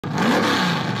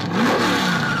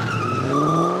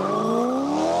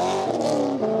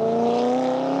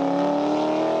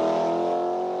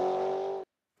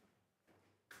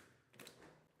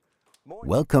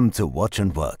Welcome to Watch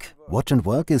and Work. Watch and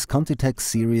Work is ComtiTech's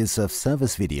series of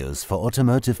service videos for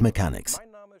automotive mechanics.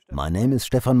 My name is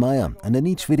Stefan Meyer, and in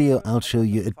each video I'll show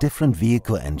you a different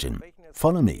vehicle engine.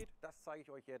 Follow me.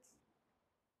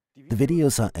 The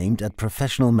videos are aimed at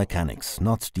professional mechanics,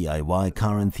 not DIY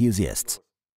car enthusiasts.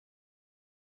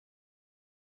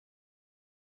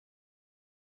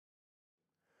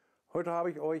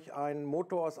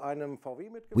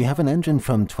 We have an engine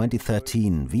from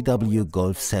 2013 VW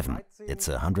Golf 7. It's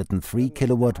a 103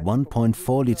 kilowatt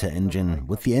 1.4 liter engine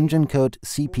with the engine code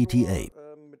CPTA.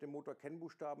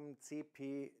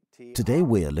 Today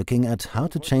we are looking at how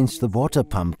to change the water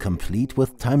pump complete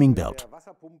with timing belt.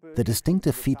 The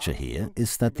distinctive feature here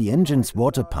is that the engine's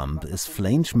water pump is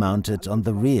flange mounted on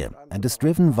the rear and is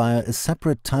driven via a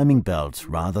separate timing belt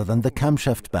rather than the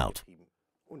camshaft belt.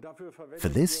 For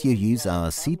this you use our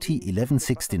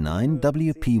CT1169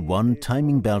 WP1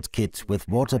 timing belt kit with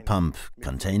water pump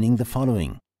containing the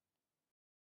following.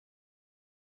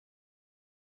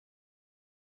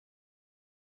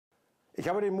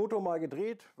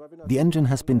 The engine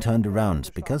has been turned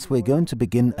around because we're going to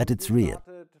begin at its rear.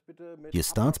 You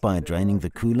start by draining the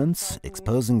coolants,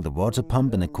 exposing the water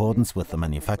pump in accordance with the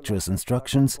manufacturer's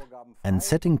instructions, and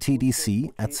setting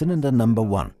TDC at cylinder number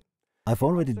 1. I've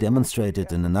already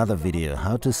demonstrated in another video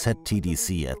how to set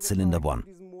TDC at cylinder 1.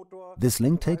 This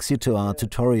link takes you to our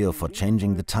tutorial for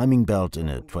changing the timing belt in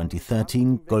a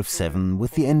 2013 Golf 7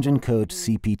 with the engine code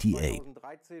CPTA.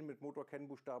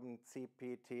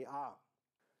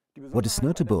 What is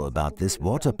notable about this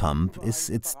water pump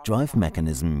is its drive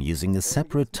mechanism using a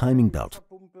separate timing belt.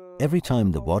 Every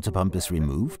time the water pump is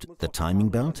removed, the timing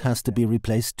belt has to be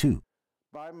replaced too.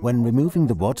 When removing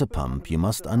the water pump, you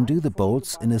must undo the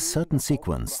bolts in a certain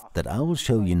sequence that I will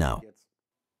show you now.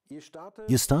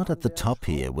 You start at the top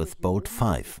here with bolt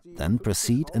 5, then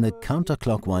proceed in a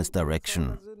counterclockwise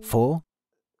direction, 4,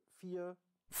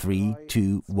 3,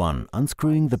 2, 1,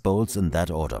 unscrewing the bolts in that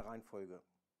order.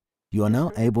 You are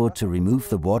now able to remove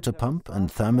the water pump and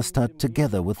thermostat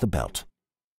together with the belt.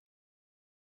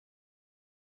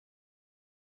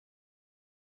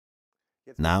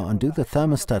 Now undo the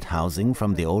thermostat housing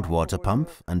from the old water pump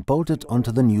and bolt it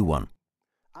onto the new one.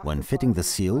 When fitting the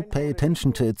seal, pay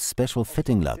attention to its special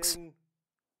fitting lugs.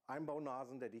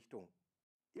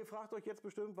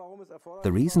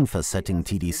 The reason for setting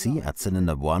TDC at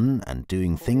cylinder 1 and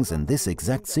doing things in this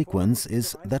exact sequence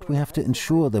is that we have to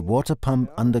ensure the water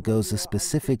pump undergoes a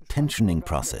specific tensioning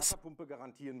process.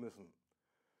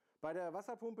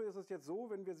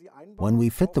 When we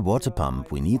fit the water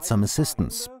pump, we need some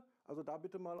assistance,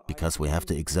 because we have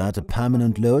to exert a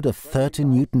permanent load of 30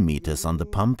 Newton meters on the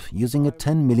pump using a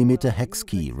 10 mm hex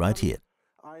key right here.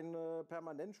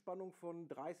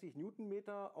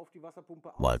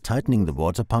 While tightening the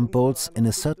water pump bolts in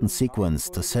a certain sequence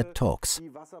to set torques.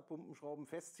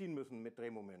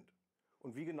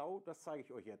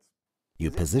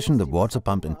 You position the water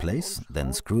pump in place,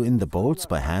 then screw in the bolts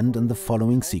by hand in the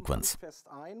following sequence.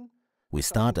 We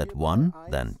start at 1,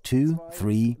 then 2,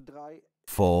 3,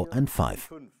 4 and 5.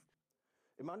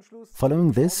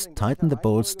 Following this, tighten the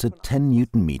bolts to 10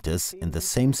 Newton meters in the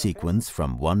same sequence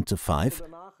from 1 to 5,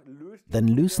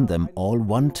 then loosen them all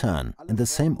one turn in the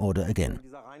same order again.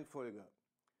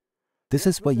 This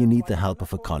is where you need the help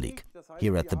of a colleague.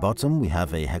 Here at the bottom we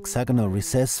have a hexagonal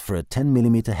recess for a 10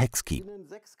 mm hex key.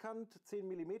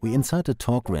 We insert a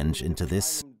torque wrench into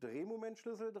this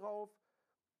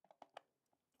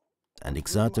and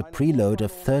exert a preload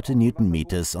of 30 Newton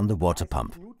meters on the water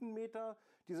pump.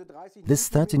 This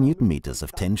 30 Newton meters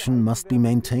of tension must be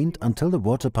maintained until the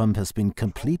water pump has been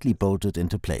completely bolted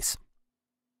into place.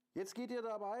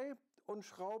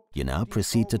 You now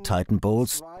proceed to tighten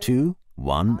bolts 2,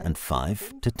 1 and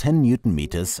 5 to 10 Newton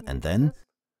meters and then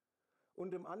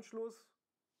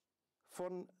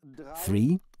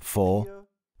 3, 4,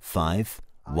 5,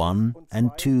 1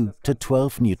 and 2 to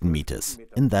 12 Newton meters,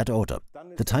 in that order.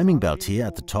 The timing belt here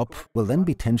at the top will then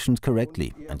be tensioned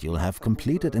correctly and you'll have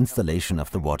completed installation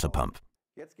of the water pump.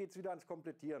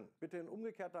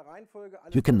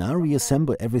 You can now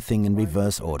reassemble everything in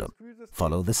reverse order.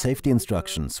 Follow the safety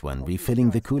instructions when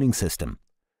refilling the cooling system.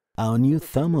 Our new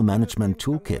thermal management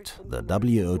toolkit, the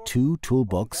WO2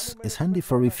 toolbox, is handy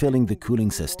for refilling the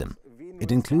cooling system.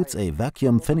 It includes a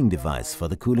vacuum filling device for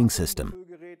the cooling system.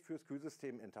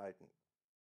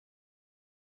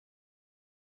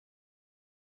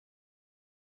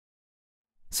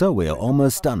 So we are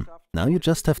almost done. Now you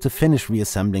just have to finish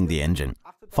reassembling the engine.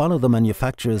 Follow the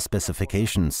manufacturer's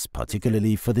specifications,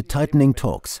 particularly for the tightening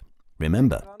torques.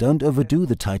 Remember, don't overdo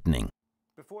the tightening.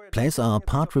 Place our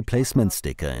part replacement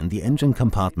sticker in the engine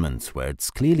compartment where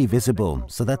it's clearly visible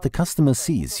so that the customer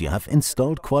sees you have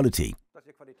installed quality.